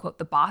quote unquote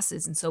the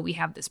bosses. And so we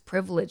have this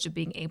privilege of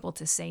being able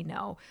to say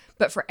no,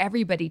 but for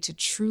everybody to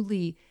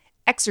truly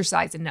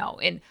exercise a no.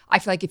 And I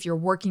feel like if you're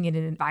working in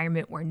an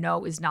environment where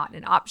no is not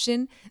an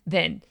option,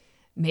 then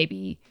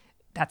maybe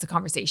that's a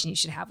conversation you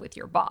should have with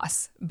your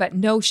boss. But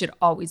no should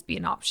always be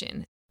an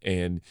option.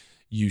 And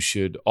you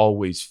should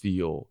always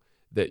feel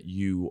that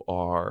you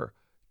are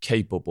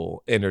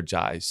capable,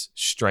 energized,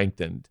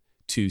 strengthened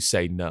to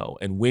say no.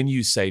 And when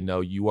you say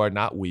no, you are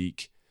not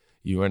weak.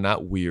 You are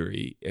not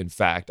weary. In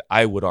fact,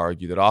 I would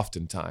argue that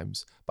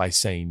oftentimes by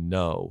saying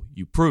no,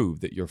 you prove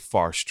that you're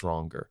far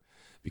stronger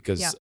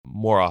because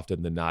more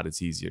often than not, it's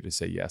easier to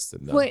say yes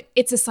than no. Well,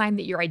 it's a sign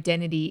that your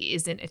identity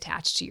isn't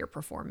attached to your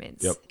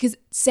performance. Because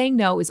saying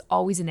no is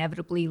always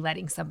inevitably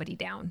letting somebody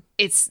down.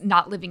 It's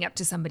not living up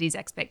to somebody's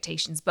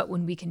expectations. But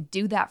when we can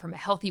do that from a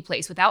healthy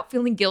place without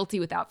feeling guilty,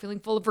 without feeling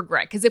full of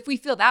regret, because if we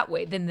feel that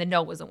way, then the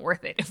no wasn't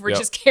worth it. If we're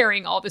just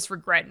carrying all this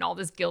regret and all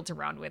this guilt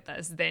around with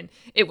us, then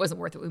it wasn't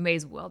worth it. We may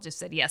as well just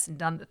said yes and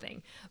done the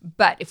thing.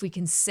 But if we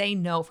can say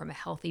no from a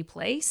healthy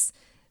place,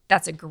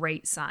 that's a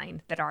great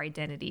sign that our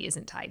identity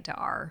isn't tied to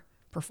our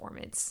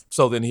performance.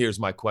 So then here's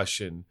my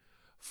question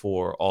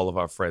for all of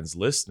our friends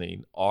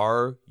listening.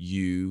 Are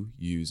you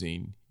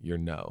using your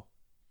no?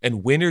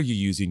 And when are you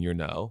using your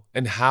no?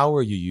 And how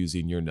are you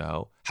using your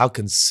no? How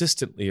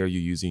consistently are you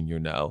using your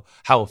no?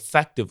 How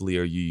effectively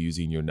are you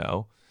using your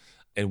no?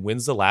 And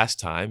when's the last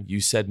time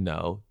you said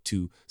no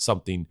to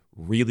something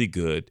really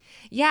good?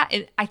 Yeah,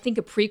 and I think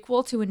a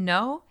prequel to a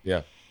no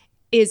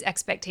is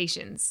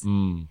expectations.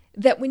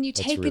 That when you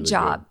take a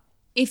job,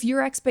 if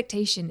your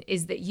expectation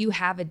is that you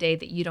have a day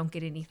that you don't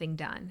get anything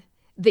done,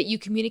 that you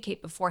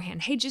communicate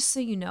beforehand, hey, just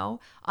so you know,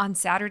 on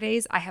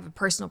Saturdays, I have a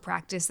personal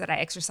practice that I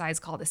exercise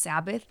called a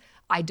Sabbath.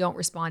 I don't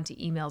respond to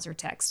emails or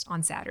texts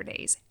on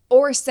Saturdays.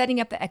 Or setting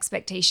up the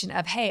expectation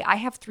of, hey, I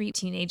have 3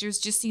 teenagers,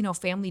 just so you know,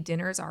 family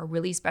dinners are a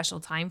really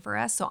special time for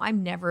us. So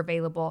I'm never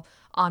available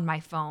on my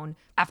phone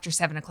after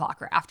 7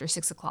 o'clock or after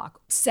 6 o'clock.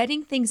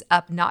 Setting things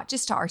up, not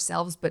just to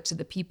ourselves, but to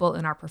the people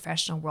in our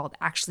professional world,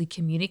 actually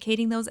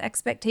communicating those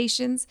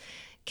expectations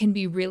can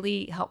be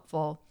really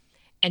helpful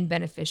and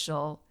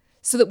beneficial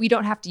so that we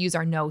don't have to use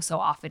our no so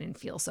often and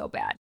feel so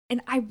bad.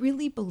 And I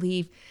really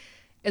believe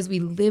as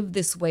we live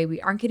this way, we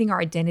aren't getting our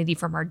identity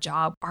from our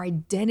job. Our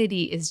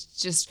identity is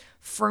just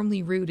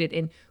firmly rooted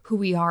in who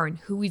we are and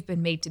who we've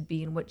been made to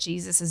be and what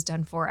Jesus has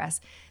done for us,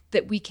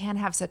 that we can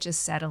have such a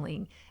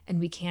settling and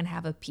we can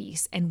have a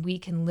peace and we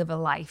can live a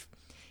life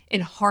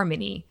in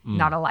harmony,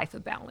 not a life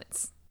of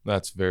balance.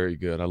 That's very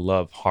good. I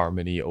love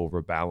harmony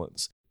over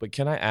balance. But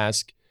can I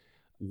ask,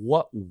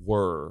 what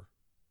were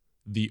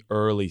the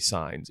early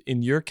signs?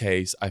 In your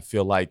case, I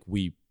feel like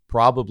we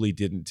probably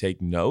didn't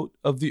take note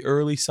of the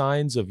early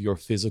signs of your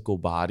physical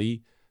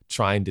body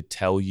trying to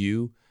tell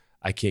you,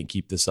 I can't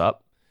keep this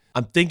up.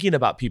 I'm thinking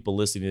about people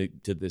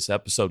listening to this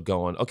episode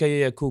going,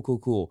 okay, yeah,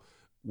 cool.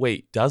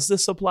 Wait, does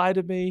this apply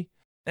to me?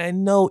 And I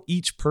know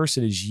each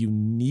person is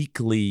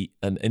uniquely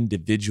an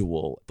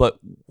individual, but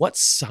what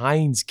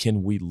signs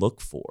can we look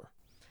for?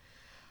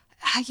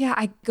 Yeah,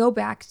 I go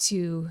back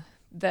to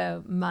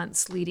the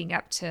months leading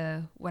up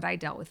to what I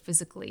dealt with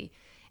physically.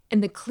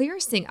 And the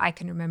clearest thing I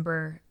can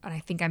remember, and I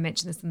think I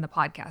mentioned this in the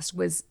podcast,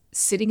 was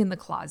sitting in the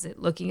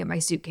closet, looking at my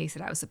suitcase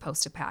that I was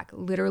supposed to pack,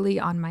 literally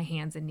on my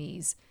hands and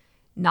knees,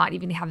 not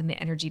even having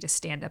the energy to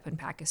stand up and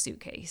pack a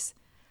suitcase,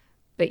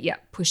 but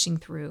yet pushing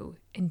through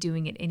and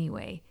doing it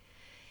anyway.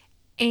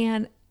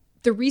 And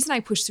the reason I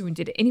pushed through and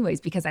did it anyway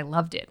is because I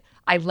loved it.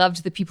 I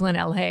loved the people in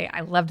LA.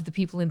 I loved the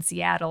people in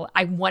Seattle.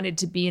 I wanted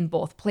to be in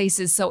both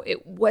places. So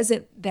it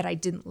wasn't that I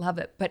didn't love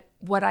it, but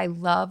what I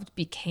loved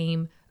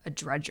became a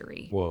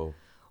drudgery. Whoa.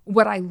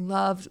 What I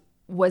loved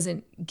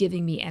wasn't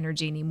giving me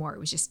energy anymore. It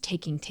was just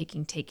taking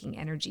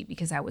energy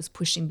because I was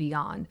pushing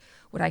beyond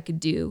what I could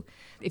do.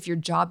 If your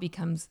job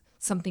becomes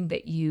something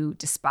that you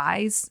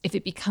despise, if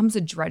it becomes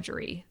a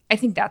drudgery, I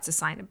think that's a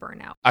sign of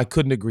burnout. I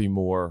couldn't agree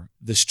more.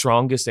 The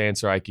strongest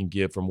answer I can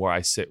give from where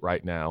I sit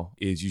right now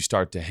is you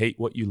start to hate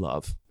what you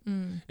love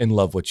and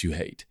love what you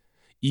hate.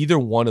 Either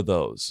one of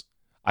those,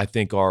 I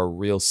think, are a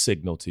real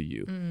signal to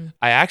you.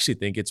 I actually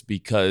think it's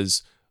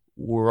because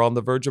we're on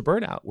the verge of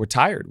burnout. We're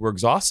tired. We're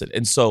exhausted.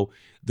 And so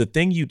the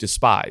thing you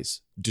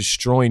despise,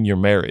 destroying your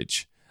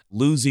marriage,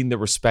 losing the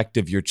respect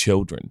of your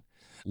children,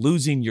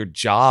 losing your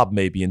job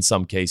maybe in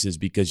some cases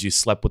because you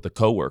slept with a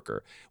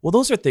coworker. Well,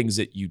 those are things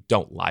that you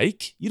don't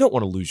like. You don't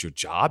want to lose your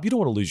job. You don't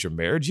want to lose your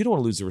marriage. You don't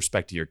want to lose the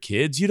respect of your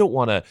kids. You don't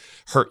want to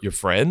hurt your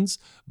friends.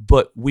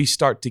 But we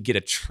start to get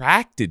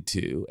attracted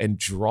to and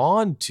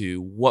drawn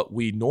to what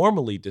we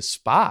normally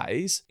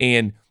despise.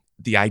 And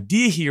the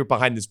idea here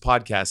behind this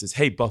podcast is,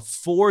 hey,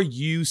 before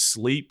you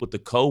sleep with the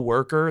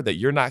coworker that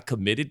you're not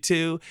committed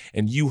to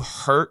and you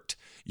hurt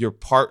your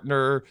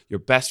partner, your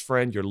best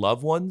friend, your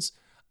loved ones,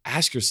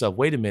 ask yourself,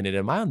 wait a minute,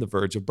 am I on the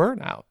verge of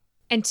burnout?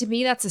 And to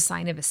me, that's a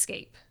sign of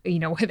escape,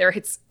 whether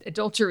it's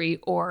adultery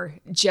or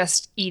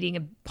just eating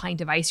a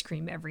pint of ice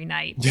cream every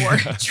night or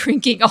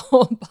drinking a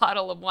whole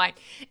bottle of wine.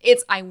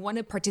 I want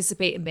to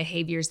participate in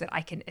behaviors that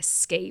I can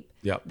escape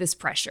this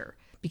pressure.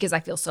 Because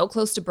I feel so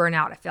close to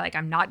burnout. I feel like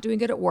I'm not doing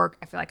good at work.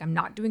 I feel like I'm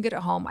not doing good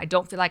at home. I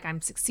don't feel like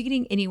I'm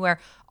succeeding anywhere.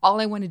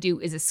 All I want to do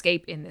is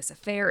escape in this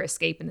affair,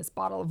 escape in this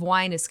bottle of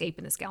wine, escape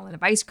in this gallon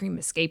of ice cream,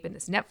 escape in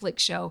this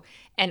Netflix show.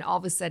 And all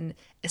of a sudden,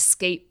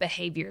 escape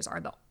behaviors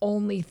are the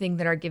only thing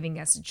that are giving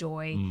us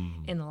joy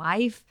in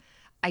life.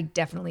 I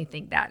definitely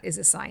think that is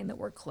a sign that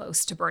we're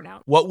close to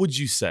burnout. What would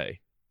you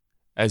say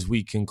as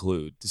we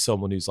conclude to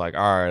someone who's like,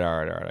 all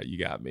right, you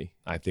got me.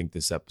 I think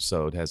this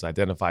episode has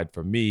identified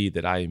for me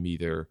that I am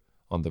either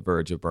on the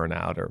verge of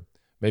burnout or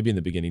maybe in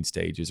the beginning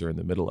stages or in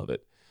the middle of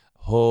it.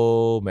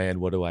 Oh man,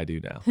 what do I do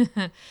now?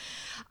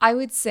 I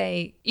would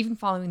say, even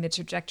following the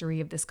trajectory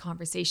of this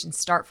conversation,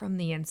 start from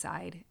the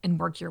inside and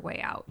work your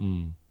way out.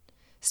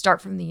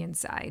 Start from the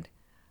inside.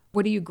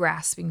 What are you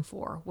grasping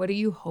for? What are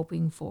you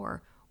hoping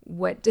for?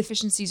 What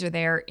deficiencies are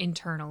there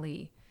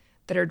internally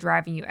that are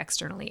driving you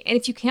externally? And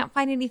if you can't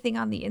find anything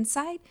on the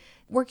inside,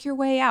 work your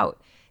way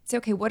out. Say,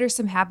 okay, what are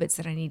some habits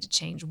that I need to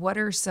change? What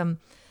are some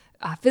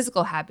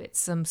physical habits,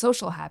 some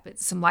social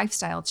habits, some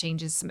lifestyle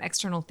changes, some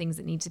external things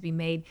that need to be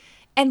made,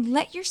 and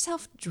let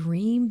yourself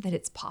dream that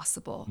it's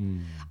possible.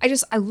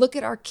 I look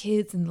at our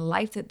kids and the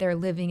life that they're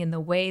living and the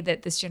way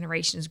that this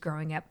generation is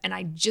growing up, and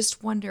I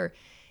just wonder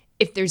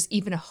if there's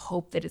even a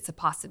hope that it's a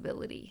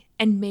possibility.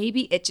 And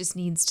maybe it just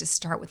needs to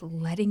start with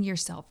letting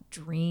yourself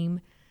dream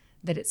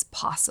that it's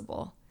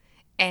possible,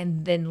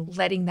 and then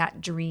letting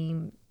that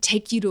dream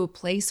take you to a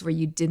place where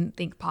you didn't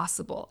think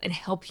possible and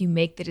help you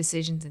make the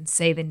decisions and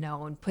say the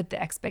no and put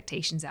the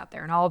expectations out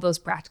there and all those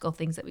practical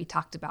things that we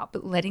talked about,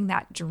 but letting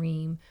that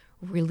dream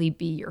really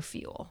be your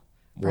fuel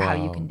for how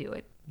you can do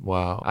it.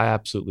 Wow. I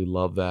absolutely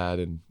love that.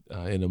 And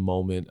in a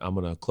moment, I'm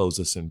going to close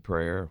this in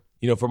prayer.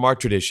 From our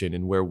tradition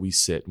and where we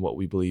sit and what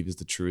we believe is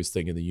the truest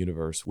thing in the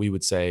universe, we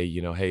would say,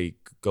 hey,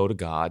 go to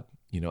God,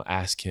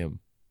 ask him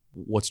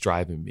What's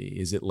driving me?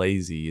 Is it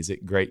lazy? Is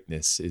it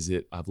greatness? Is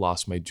it I've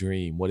lost my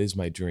dream? What is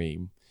my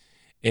dream?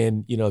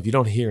 And, if you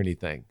don't hear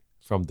anything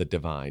from the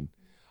divine,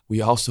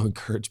 we also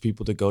encourage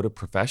people to go to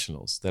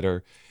professionals that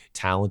are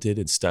talented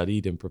and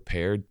studied and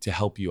prepared to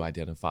help you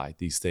identify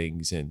these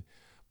things. And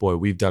boy,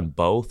 we've done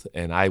both,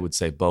 and I would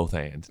say both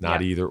and,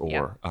 not either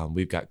or.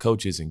 We've got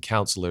coaches and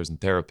counselors and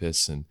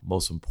therapists, and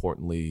most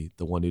importantly,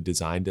 the one who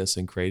designed us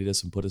and created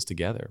us and put us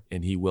together,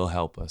 and he will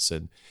help us.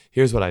 And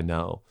here's what I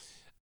know.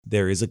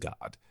 There is a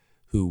God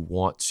who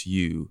wants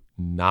you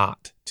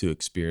not to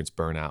experience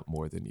burnout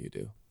more than you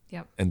do.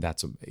 Yep. And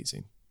that's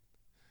amazing.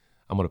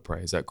 I'm going to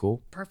pray. Is that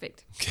cool?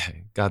 Perfect.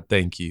 Okay. God,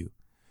 thank you.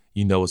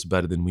 You know us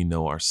better than we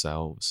know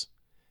ourselves.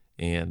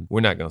 And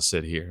we're not going to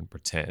sit here and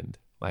pretend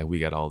like we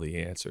got all the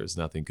answers.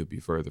 Nothing could be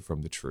further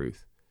from the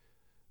truth.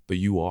 But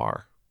you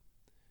are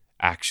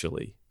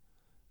actually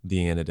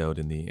the antidote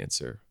and the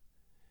answer.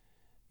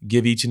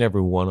 Give each and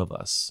every one of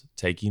us,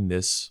 taking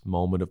this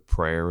moment of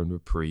prayer and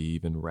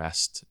reprieve and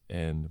rest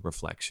and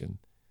reflection,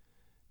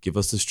 give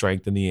us the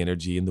strength and the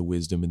energy and the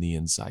wisdom and the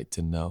insight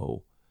to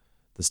know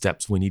the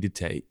steps we need to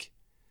take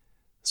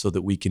so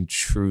that we can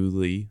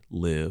truly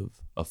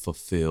live a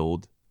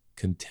fulfilled,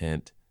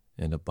 content,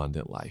 and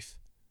abundant life.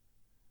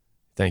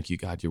 Thank you,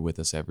 God. You're with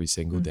us every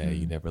single day.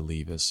 You never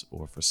leave us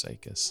or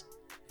forsake us.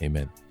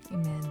 Amen.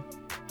 Amen.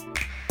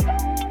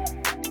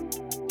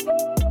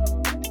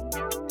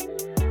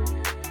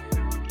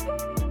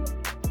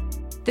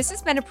 This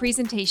has been a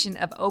presentation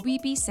of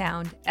OBB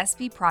Sound,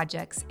 SB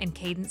Projects, and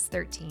Cadence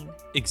 13.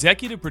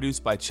 Executive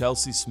produced by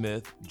Chelsea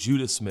Smith,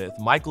 Judah Smith,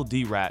 Michael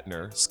D.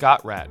 Ratner,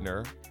 Scott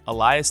Ratner,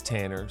 Elias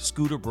Tanner,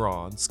 Scooter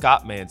Braun,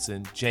 Scott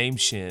Manson, James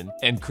Shin,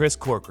 and Chris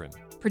Corcoran.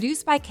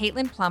 Produced by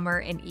Caitlin Plummer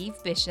and Eve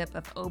Bishop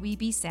of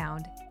OBB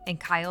Sound and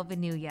Kyle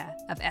Vanuya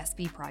of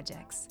SB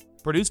Projects.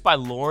 Produced by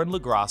Lauren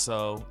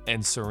LaGrasso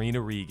and Serena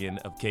Regan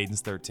of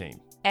Cadence 13.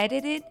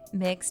 Edited,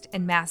 mixed,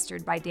 and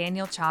mastered by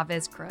Daniel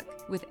Chavez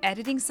Crook, with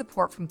editing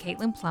support from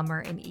Caitlin Plummer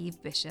and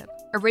Eve Bishop.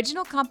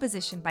 Original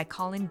composition by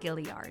Colin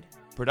Gilliard.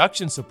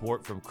 Production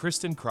support from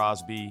Kristen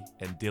Crosby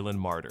and Dylan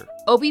Martyr.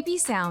 OBB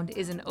Sound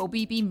is an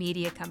OBB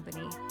media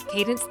company.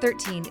 Cadence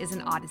 13 is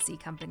an Odyssey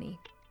company.